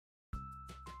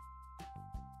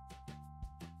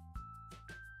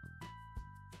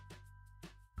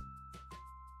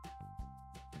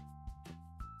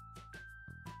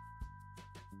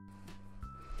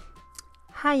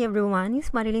Hi everyone,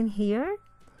 it's Marilyn here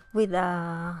with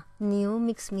a new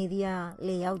mixed media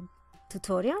layout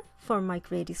tutorial for my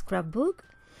creative scrapbook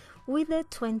with the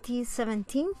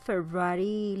 2017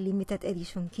 February limited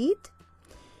edition kit.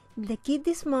 The kit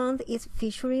this month is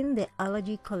featuring the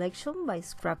Allergy collection by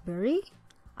Scrapberry,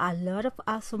 a lot of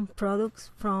awesome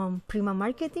products from Prima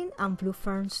Marketing and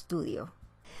Fern Studio.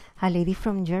 A lady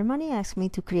from Germany asked me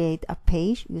to create a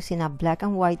page using a black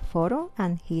and white photo,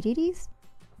 and here it is.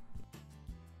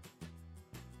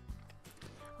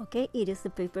 Okay, it is the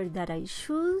paper that I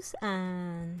choose,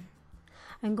 and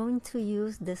I'm going to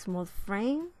use the small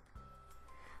frame.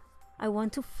 I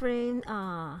want to frame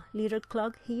a little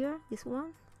clock here, this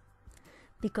one,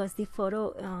 because the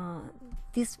photo,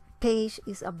 this page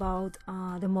is about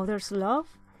the mother's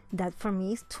love that for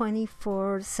me is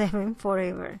 24/7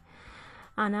 forever.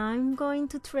 And I'm going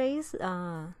to trace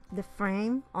the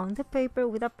frame on the paper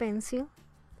with a pencil,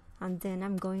 and then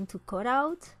I'm going to cut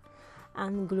out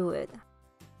and glue it.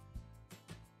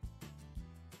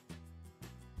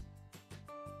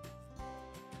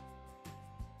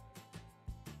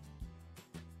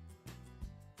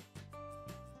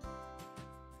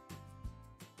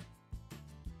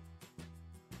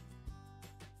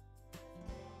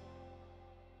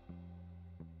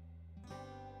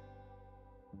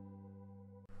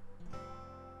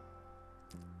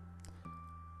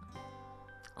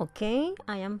 Okay,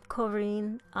 I am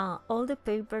covering all the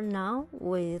paper now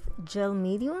with gel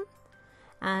medium,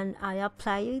 and I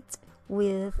apply it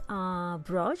with a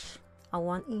brush, a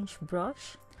 1-inch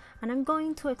brush, and I'm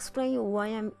going to explain why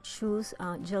I choose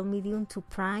gel medium to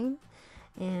prime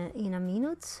in a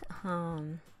minute.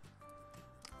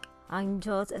 I'm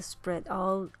just spread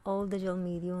all the gel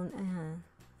medium, and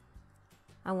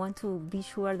I want to be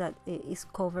sure that it is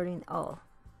covering all.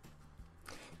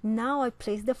 Now I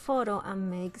place the photo and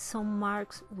make some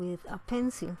marks with a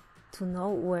pencil to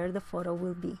know where the photo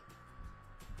will be.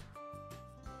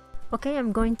 Okay,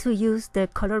 I'm going to use the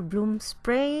color bloom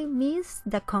spray mist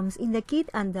that comes in the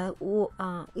kit, and that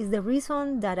is the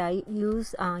reason that I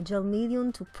use gel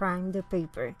medium to prime the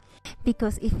paper.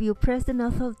 Because if you press the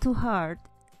nozzle too hard,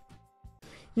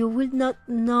 you will not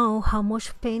know how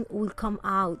much paint will come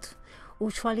out.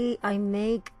 Usually I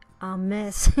make a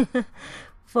mess.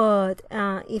 But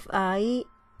if I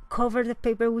cover the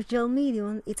paper with gel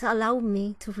medium, it allows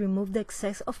me to remove the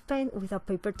excess of paint with a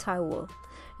paper towel,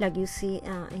 like you see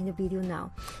in the video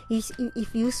now.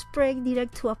 If you spray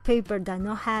direct to a paper that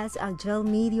not has a gel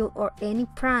medium or any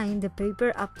prime, the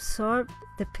paper absorbs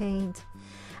the paint,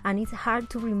 and it's hard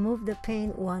to remove the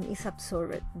paint once it's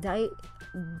absorbed.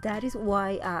 That is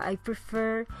why I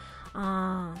prefer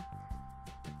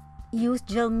use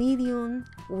gel medium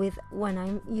when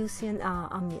I'm using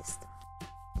a mist.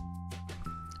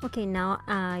 Okay, now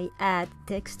I add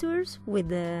textures with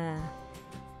the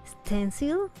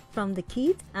stencil from the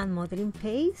kit and modeling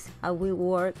paste. I will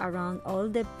work around all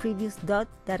the previous dots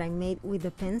that I made with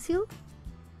the pencil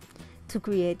to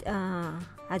create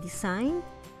a design.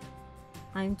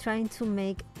 I'm trying to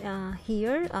make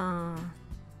here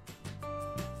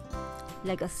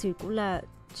like a circular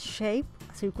shape,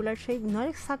 not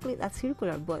exactly a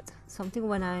circular, but something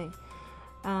when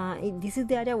this is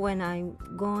the area when I'm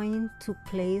going to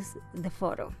place the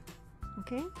photo.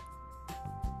 Okay,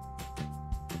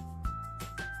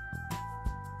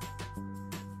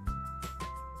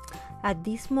 at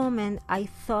this moment I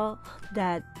thought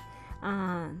that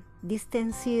this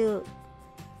stencil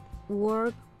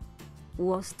work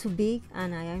was too big,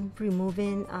 and I am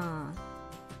removing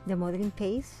the modeling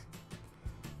paste.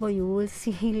 But you will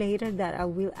see later that I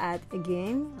will add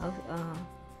again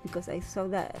because I saw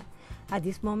that at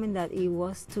this moment that it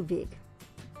was too big.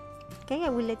 Okay, I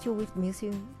will let you with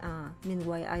music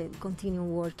meanwhile I continue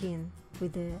working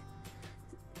with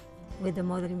the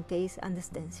modeling paste and the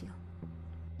stencil.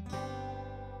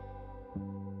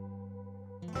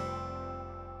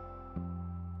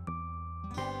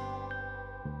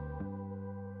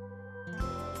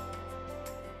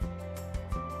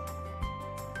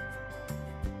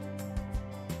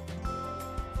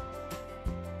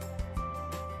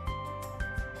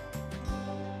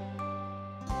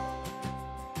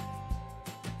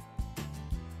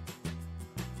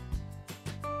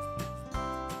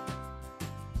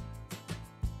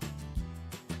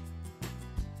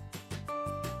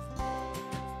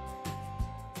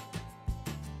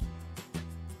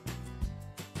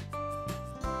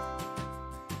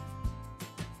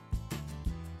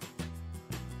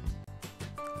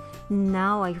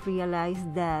 Now I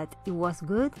realized that it was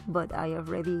good, but I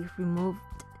already removed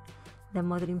the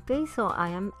modeling paste, so I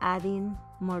am adding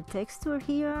more texture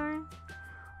here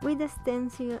with the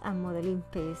stencil and modeling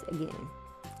paste again.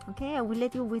 Okay, I will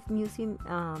let you with music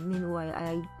meanwhile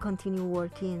I continue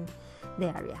working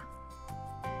the area.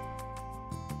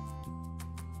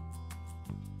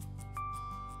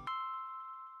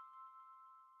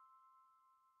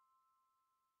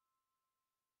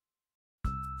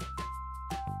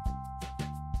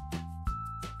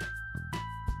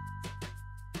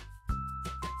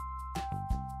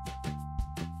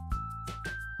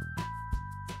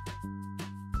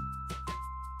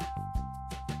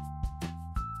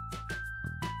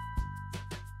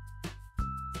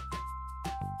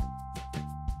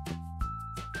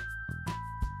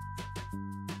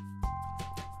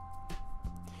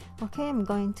 Okay, I'm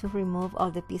going to remove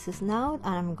all the pieces now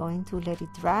and I'm going to let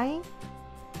it dry.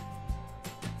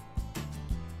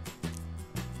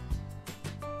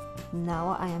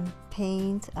 Now I am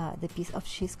paint the piece of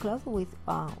cheesecloth with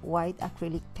white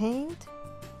acrylic paint,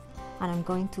 and I'm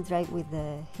going to dry it with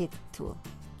the heat tool.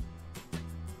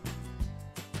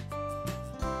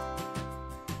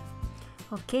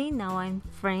 Okay, now I'm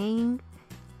fraying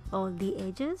all the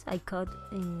edges. I cut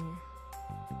in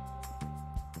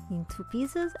 2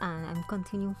 pieces and I'm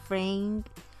continuing fraying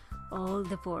all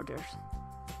the borders.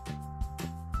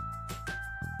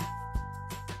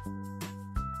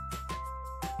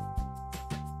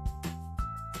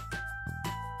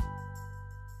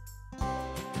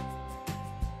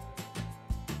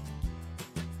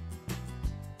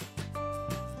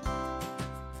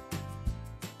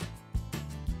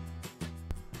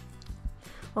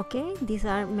 Okay, these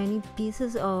are many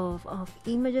pieces of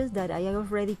images that I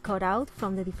already cut out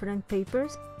from the different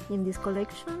papers in these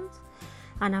collections,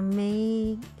 and I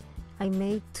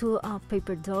made 2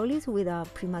 paper dollies with a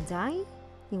Prima die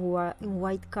in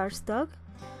white cardstock.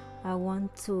 I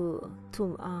want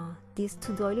these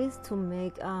 2 dollies to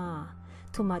make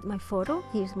to match my photo.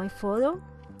 Here's my photo.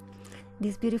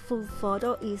 This beautiful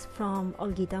photo is from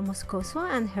Olguita Moscoso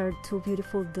and her 2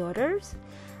 beautiful daughters.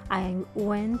 I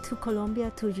went to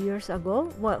Colombia 2 years ago.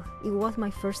 Well, it was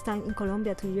my first time in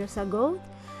Colombia 2 years ago,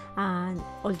 and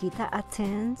Olguita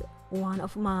attended one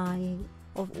of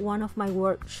my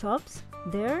workshops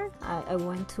there. I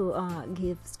went to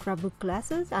give scrapbook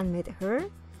classes and met her,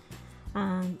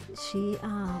 and she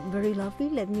very lovely.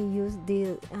 Let me use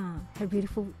her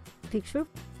beautiful picture.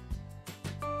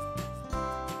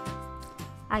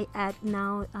 I add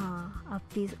now a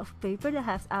piece of paper that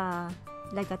has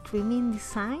like a trimming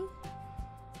design,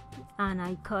 and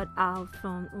I cut out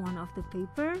from one of the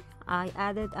paper. I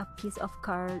added a piece of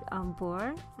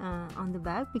cardboard on the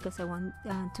back because I want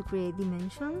to create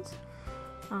dimensions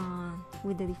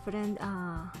with the different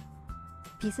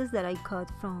pieces that I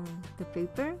cut from the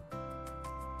paper.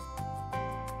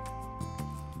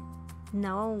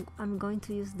 Now I'm going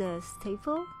to use the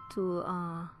staple to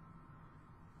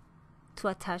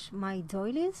attach my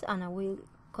doilies, and I will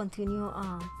continue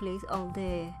place all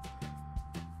the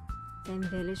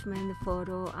embellishment, the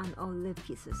photo, and all the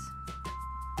pieces.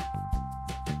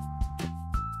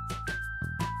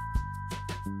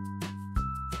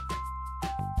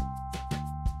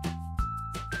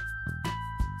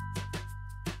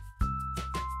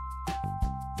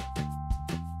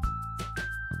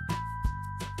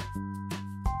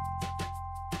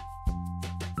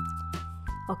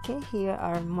 Okay, here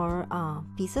are more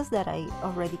pieces that I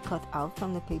already cut out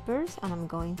from the papers, and I'm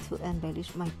going to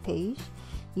embellish my page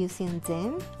using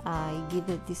them. I give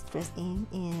it distress in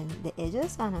the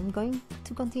edges, and I'm going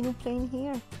to continue playing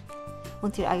here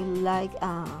until I like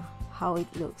how it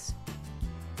looks.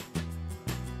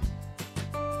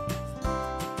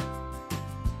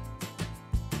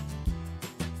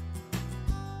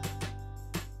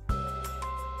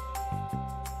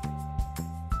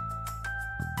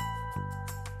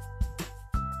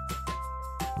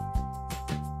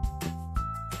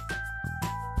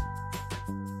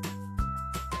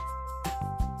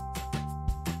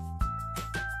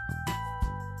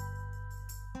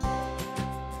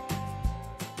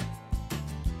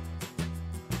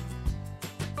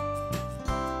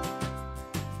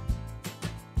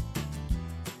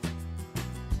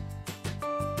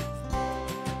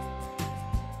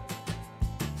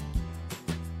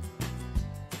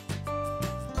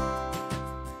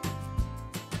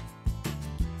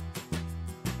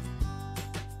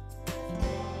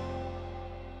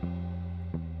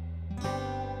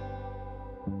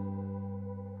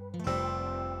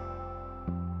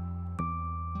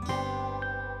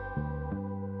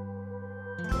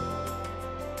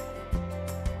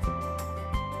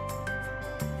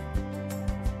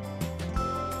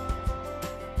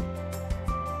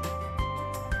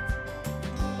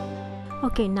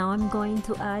 Okay, now I'm going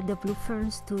to add the blue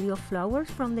Fern studio flowers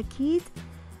from the kit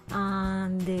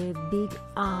and the big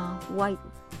white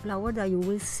flower that you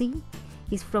will see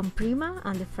is from Prima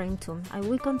and the frame too. I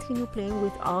will continue playing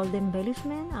with all the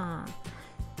embellishment.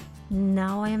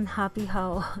 Now I am happy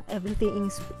how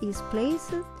everything is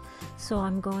placed, so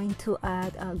I'm going to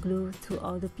add glue to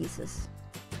all the pieces.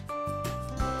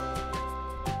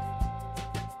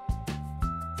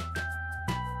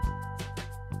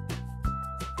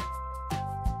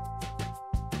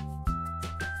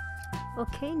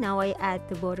 Okay, now I add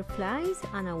the butterflies,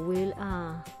 and I will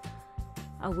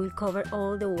cover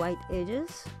all the white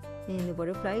edges in the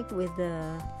butterfly with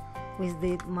the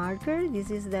marker. This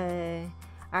is the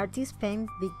Artist Paint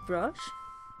Big Brush,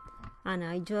 and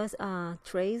I just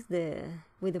trace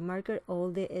with the marker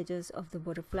all the edges of the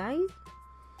butterfly.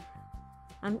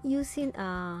 I'm using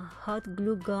a hot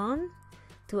glue gun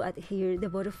to adhere the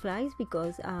butterflies,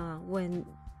 because when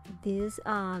this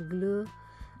glue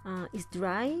is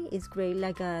dry, it's great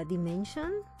like a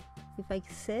dimension, if I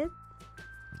said.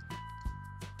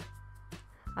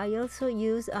 I also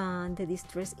use the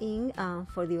distress ink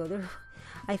for the other.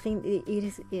 I think it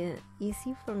is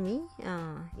easy for me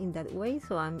in that way,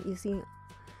 so I'm using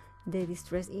the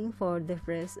distress ink for the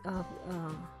rest of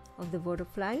the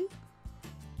butterfly.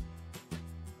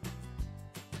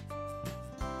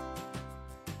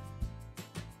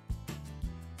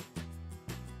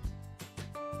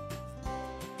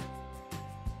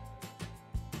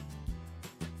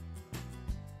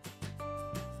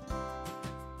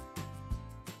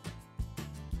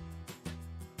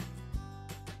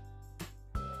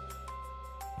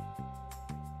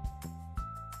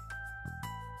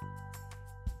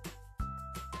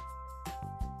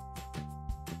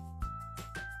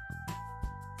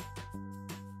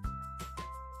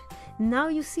 Now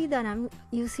you see that I'm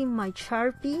using my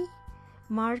Sharpie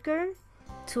marker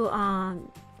to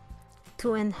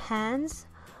enhance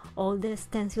all the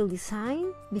stencil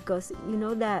design, because you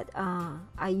know that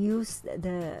I use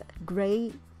the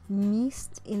gray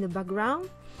mist in the background.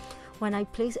 When I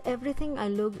place everything, I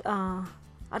look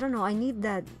I don't know, I need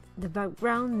that the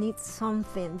background needs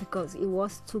something, because it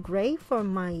was too gray for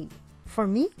me.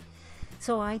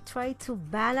 So I try to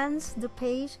balance the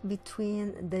page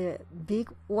between the big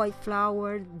white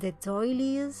flower, the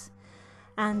doilies,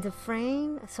 and the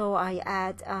frame. So I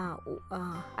add,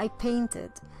 I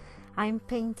painted. I'm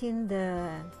painting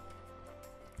the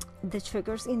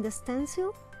triggers in the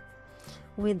stencil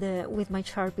with my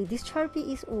Sharpie. This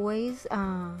Sharpie is always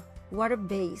water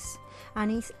based,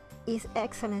 and is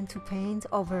excellent to paint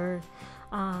over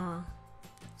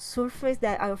surface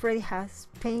that I already has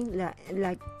paint,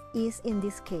 like is in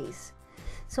this case.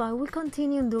 So I will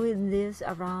continue doing this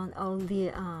around all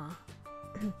the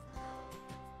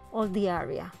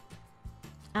area.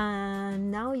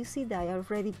 And now you see that I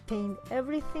already paint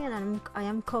everything, and I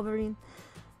am covering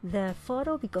the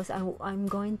photo, because I'm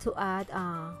going to add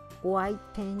white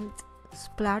paint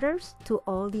splatters to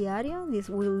all the area. This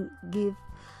will give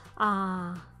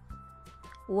a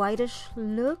whitish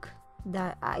look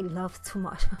that I love too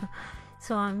much.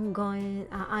 So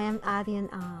I am adding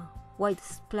white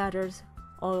splatters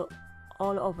all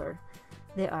over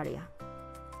the area.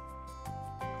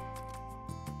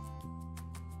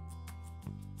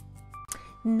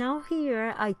 Now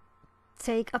here I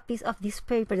take a piece of this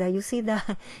paper that you see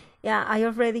that yeah, I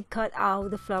already cut out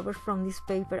the flowers from this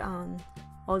paper on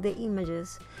all the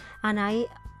images, and I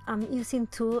am using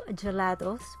 2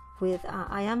 gelatos with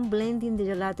I am blending the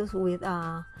gelatos with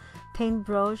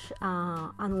paintbrush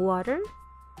and water,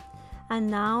 and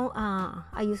now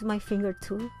I use my finger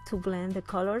too to blend the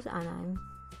colors, and I'm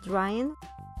drying.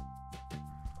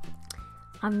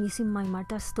 I'm using my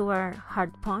Martha Stewart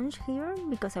heart punch here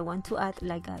because I want to add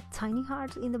like a tiny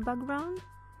heart in the background,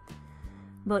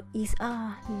 but it's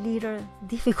a little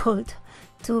difficult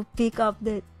to pick up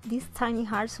this tiny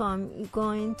heart, so I'm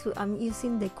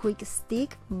using the quick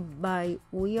stick by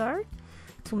We Art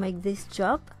to make this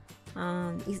job.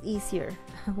 It's easier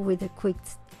with the quick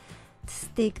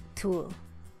stick tool.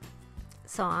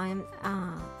 So I'm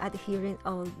adhering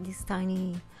all these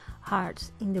tiny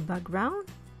hearts in the background.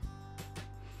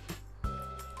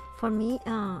 For me,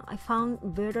 I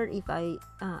found better if I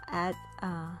add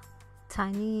a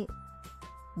tiny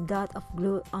dot of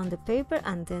glue on the paper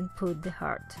and then put the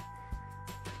heart.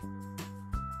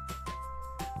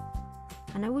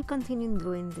 And I will continue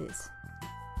doing this.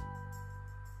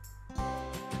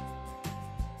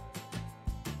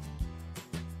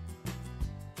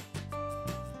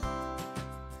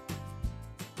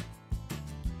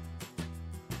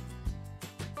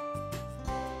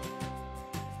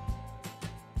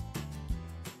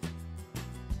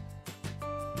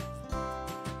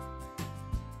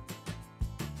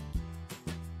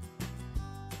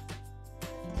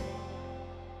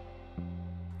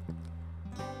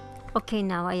 Okay,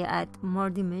 now I add more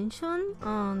dimension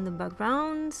on the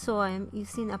background, so I'm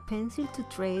using a pencil to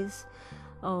trace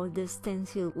all the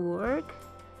stencil work.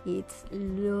 It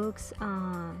looks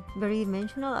very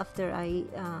dimensional after I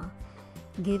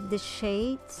give the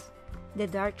shades, the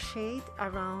dark shade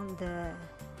around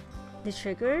the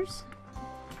triggers.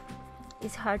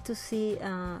 It's hard to see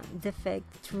the effect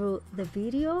through the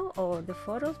video or the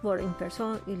photos, but in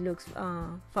person it looks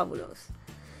fabulous.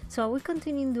 So we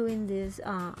continue doing this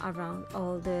around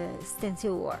all the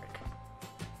stencil work.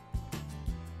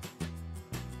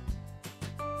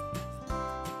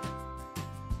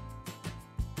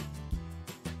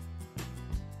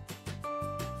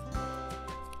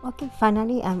 Okay,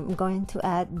 finally I'm going to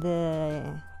add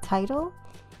the title.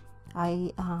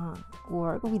 I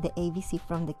work with the ABC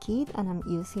from the kit, and I'm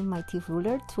using my tip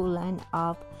ruler to line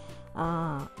up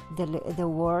the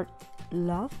word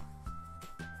love.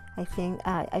 I think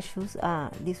I choose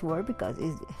this word because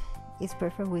it's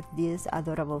perfect with this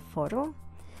adorable photo.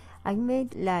 I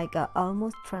made like an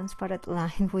almost transparent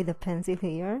line with a pencil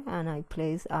here, and I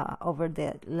place over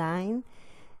the line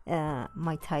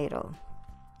my title.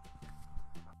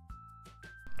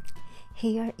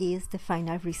 Here is the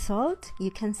final result.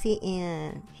 You can see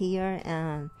in here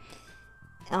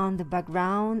on the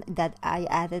background that I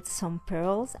added some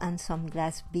pearls and some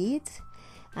glass beads,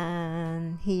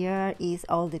 and here is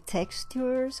all the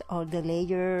textures, all the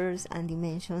layers and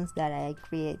dimensions that I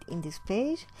create in this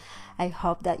page. I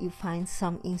hope that you find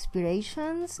some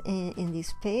inspirations in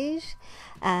this page,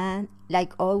 and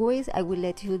like always I will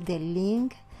let you the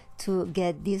link to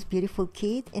get this beautiful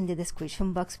kit in the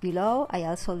description box below. I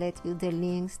also let you the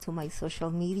links to my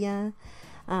social media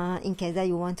in case that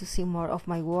you want to see more of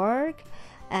my work.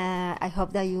 I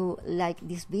hope that you like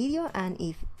this video, and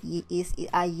if it is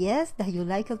a yes that you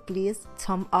like it, please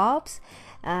thumb ups.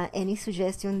 Any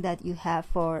suggestion that you have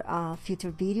for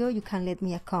future video, you can let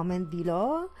me a comment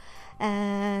below,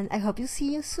 and I hope you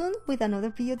see you soon with another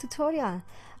video tutorial.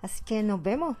 Así que nos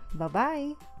vemos, bye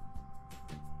bye.